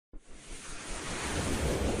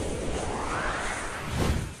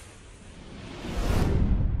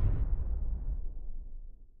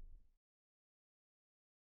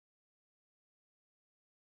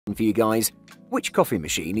for you guys. Which coffee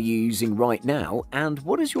machine are you using right now, and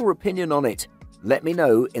what is your opinion on it? Let me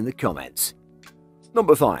know in the comments.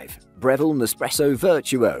 Number 5. Breville Nespresso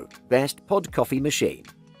Virtuo, best pod coffee machine.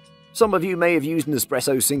 Some of you may have used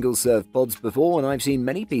Nespresso single-serve pods before, and I've seen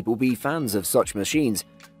many people be fans of such machines.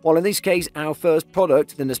 While in this case, our first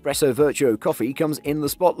product, the Nespresso Virtuo Coffee, comes in the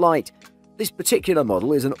spotlight. This particular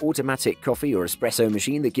model is an automatic coffee or espresso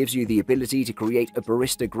machine that gives you the ability to create a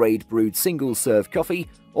barista-grade brewed single-serve coffee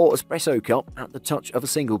or espresso cup at the touch of a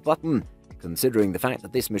single button, considering the fact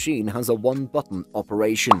that this machine has a one-button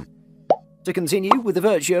operation. To continue with the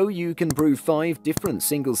Virtuo, you can brew 5 different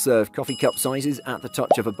single-serve coffee cup sizes at the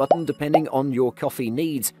touch of a button depending on your coffee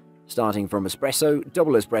needs, starting from espresso,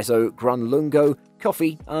 double espresso, gran lungo,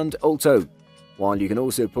 coffee, and alto, while you can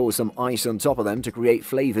also pour some ice on top of them to create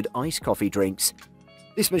flavoured iced coffee drinks.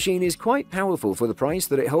 This machine is quite powerful for the price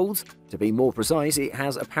that it holds. To be more precise, it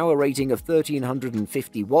has a power rating of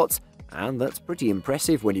 1350 watts, and that's pretty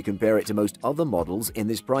impressive when you compare it to most other models in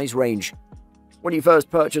this price range. When you first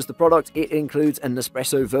purchase the product, it includes an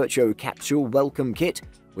Nespresso Virtuo capsule welcome kit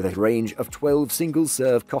with a range of 12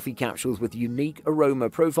 single-serve coffee capsules with unique aroma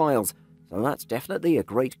profiles, so that's definitely a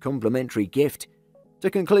great complimentary gift. To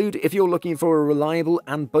conclude, if you're looking for a reliable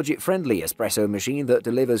and budget-friendly espresso machine that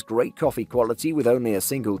delivers great coffee quality with only a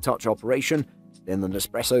single touch operation, then the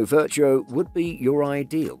Nespresso Virtuo would be your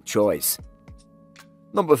ideal choice.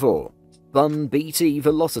 Number 4. Bunn BT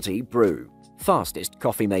Velocity Brew, fastest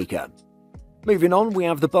coffee maker. Moving on, we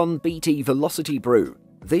have the Bunn BT Velocity Brew.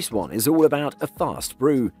 This one is all about a fast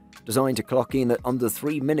brew, designed to clock in at under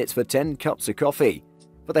 3 minutes for 10 cups of coffee.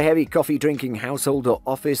 For the heavy coffee-drinking household or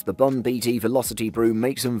office, the Bunn BT Velocity Brew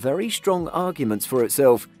makes some very strong arguments for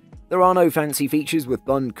itself. There are no fancy features with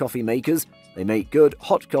Bunn coffee makers. They make good,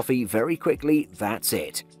 hot coffee very quickly, that's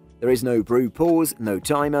it. There is no brew pause, no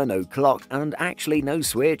timer, no clock, and actually no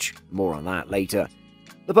switch. More on that later.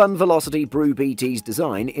 The Bunn Velocity Brew BT's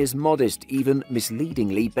design is modest, even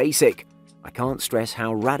misleadingly basic. I can't stress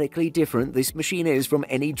how radically different this machine is from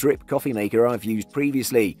any drip coffee maker I've used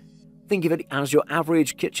previously. Think of it as your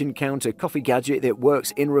average kitchen counter coffee gadget that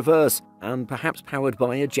works in reverse and perhaps powered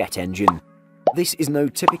by a jet engine. This is no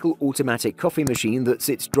typical automatic coffee machine that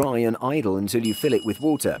sits dry and idle until you fill it with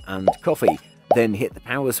water and coffee, then hit the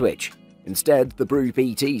power switch. Instead, the Brew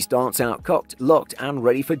BT starts out cocked, locked, and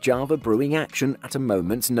ready for Java brewing action at a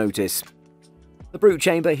moment's notice. The brew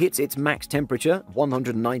chamber hits its max temperature,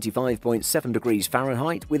 195.7 degrees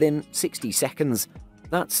Fahrenheit, within 60 seconds.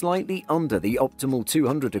 That's slightly under the optimal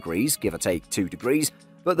 200 degrees, give or take 2 degrees,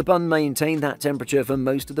 but the Bunn maintained that temperature for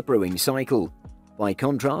most of the brewing cycle. By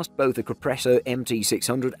contrast, both the Compresso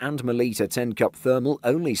MT600 and Melita 10-cup thermal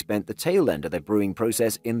only spent the tail end of their brewing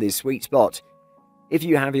process in this sweet spot. If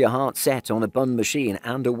you have your heart set on a Bunn machine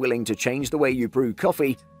and are willing to change the way you brew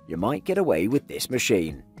coffee, you might get away with this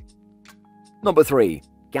machine. Number 3.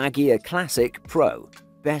 Gaggia Classic Pro,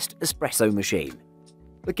 best espresso machine.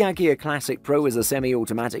 The Gaggia Classic Pro is a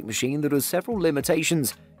semi-automatic machine that has several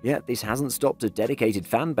limitations, yet this hasn't stopped a dedicated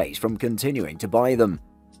fan base from continuing to buy them.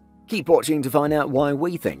 Keep watching to find out why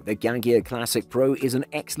we think the Gaggia Classic Pro is an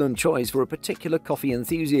excellent choice for a particular coffee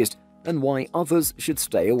enthusiast and why others should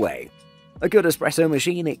stay away. A good espresso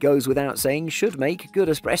machine, it goes without saying, should make good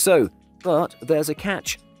espresso, but there's a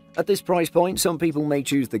catch. At this price point, some people may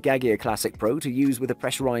choose the Gaggia Classic Pro to use with a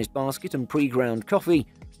pressurized basket and pre-ground coffee,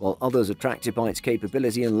 while others, attracted by its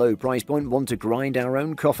capability and low price point, want to grind our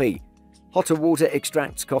own coffee. Hotter water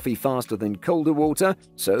extracts coffee faster than colder water,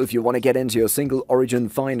 so if you want to get into your single origin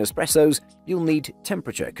fine espressos, you'll need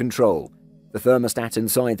temperature control. The thermostat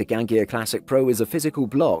inside the Gaggia Classic Pro is a physical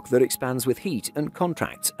block that expands with heat and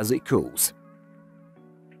contracts as it cools.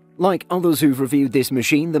 Like others who've reviewed this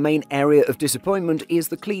machine, the main area of disappointment is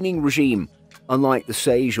the cleaning regime. Unlike the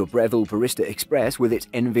Sage or Breville Barista Express with its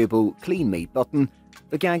enviable Clean Me button,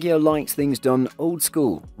 the Gaggia likes things done old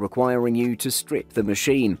school, requiring you to strip the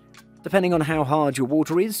machine. Depending on how hard your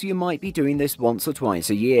water is, you might be doing this once or twice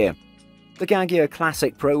a year. The Gaggia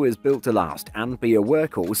Classic Pro is built to last and be a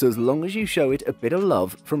workhorse as long as you show it a bit of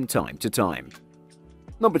love from time to time.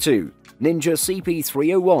 Number 2. Ninja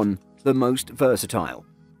CP301, the most versatile.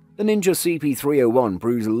 The Ninja CP301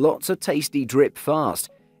 brews lots of tasty drip fast.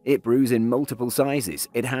 It brews in multiple sizes.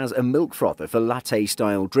 It has a milk frother for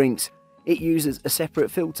latte-style drinks. It uses a separate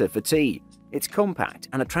filter for tea. It's compact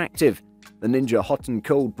and attractive. The Ninja hot and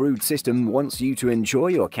cold brewed system wants you to enjoy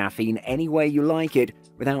your caffeine any way you like it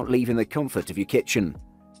without leaving the comfort of your kitchen.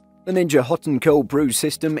 The Ninja hot and cold brew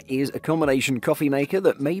system is a combination coffee maker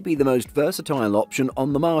that may be the most versatile option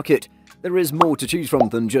on the market. There is more to choose from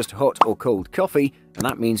than just hot or cold coffee, and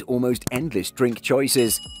that means almost endless drink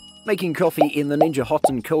choices. Making coffee in the Ninja hot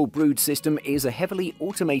and cold brewed system is a heavily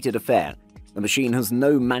automated affair. The machine has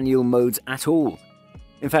no manual modes at all.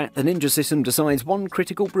 In fact, the Ninja system decides one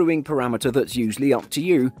critical brewing parameter that's usually up to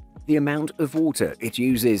you: the amount of water it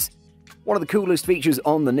uses. One of the coolest features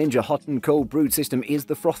on the Ninja hot and cold brewed system is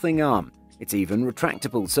the frothing arm. It's even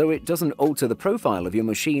retractable, so it doesn't alter the profile of your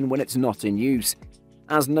machine when it's not in use.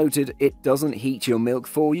 As noted, it doesn't heat your milk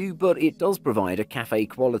for you, but it does provide a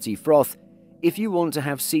cafe-quality froth. If you want to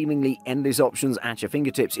have seemingly endless options at your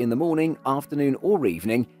fingertips in the morning, afternoon or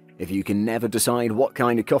evening, if you can never decide what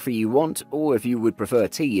kind of coffee you want, or if you would prefer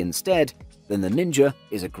tea instead, then the Ninja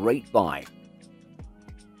is a great buy.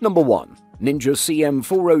 Number 1. Ninja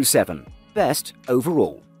CM407. Best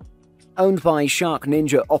overall. Owned by Shark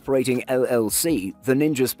Ninja Operating LLC, the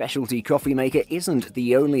Ninja specialty coffee maker isn't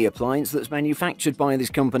the only appliance that's manufactured by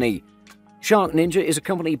this company. Shark Ninja is a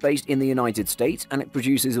company based in the United States, and it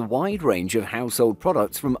produces a wide range of household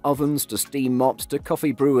products from ovens to steam mops to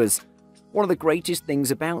coffee brewers. One of the greatest things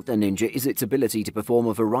about the Ninja is its ability to perform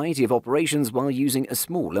a variety of operations while using a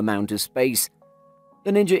small amount of space.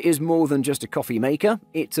 The Ninja is more than just a coffee maker.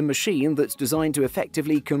 It's a machine that's designed to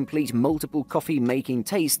effectively complete multiple coffee-making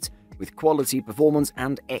tastes with quality performance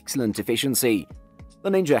and excellent efficiency. The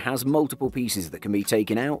Ninja has multiple pieces that can be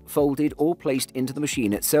taken out, folded, or placed into the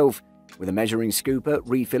machine itself. With a measuring scooper,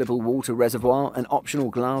 refillable water reservoir, an optional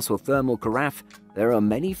glass or thermal carafe, there are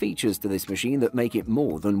many features to this machine that make it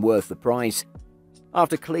more than worth the price.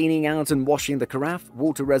 After cleaning out and washing the carafe,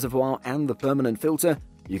 water reservoir, and the permanent filter,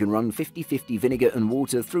 you can run 50-50 vinegar and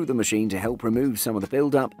water through the machine to help remove some of the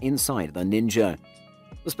buildup inside the Ninja.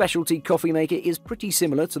 The specialty coffee maker is pretty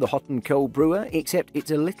similar to the hot and cold brewer, except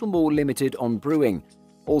it's a little more limited on brewing.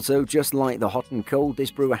 Also, just like the hot and cold,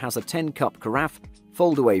 this brewer has a 10-cup carafe,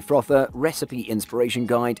 fold-away frother, recipe inspiration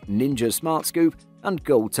guide, Ninja Smart Scoop, and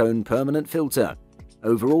gold tone permanent filter.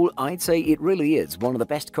 Overall, I'd say it really is one of the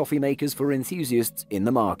best coffee makers for enthusiasts in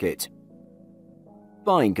the market.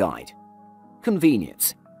 Buying guide.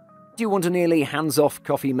 Convenience. Do you want a nearly hands-off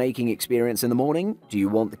coffee-making experience in the morning? Do you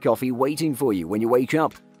want the coffee waiting for you when you wake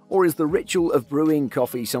up? Or is the ritual of brewing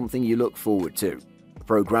coffee something you look forward to? A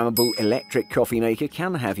programmable electric coffee maker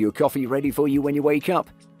can have your coffee ready for you when you wake up.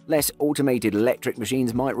 Less automated electric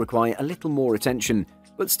machines might require a little more attention,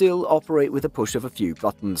 but still operate with a push of a few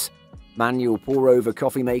buttons. Manual pour-over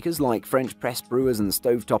coffee makers like French press brewers and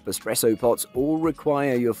stovetop espresso pots all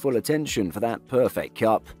require your full attention for that perfect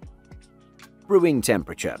cup. Brewing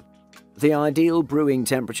temperature. The ideal brewing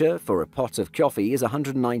temperature for a pot of coffee is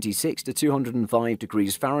 196 to 205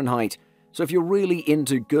 degrees Fahrenheit, so if you're really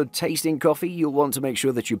into good tasting coffee, you'll want to make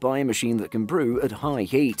sure that you buy a machine that can brew at high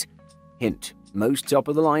heat. Hint: most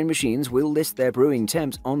top-of-the-line machines will list their brewing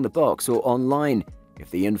temps on the box or online.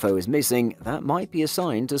 If the info is missing, that might be a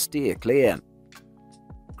sign to steer clear.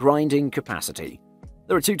 Grinding capacity.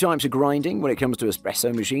 There are two types of grinding when it comes to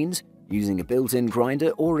espresso machines: using a built-in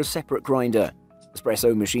grinder or a separate grinder.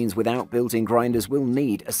 Espresso machines without built-in grinders will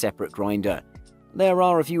need a separate grinder. There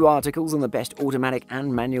are a few articles on the best automatic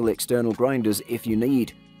and manual external grinders if you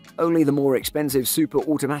need. Only the more expensive super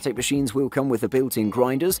automatic machines will come with the built-in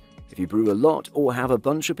grinders. If you brew a lot or have a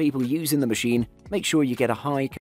bunch of people using the machine, make sure you get a high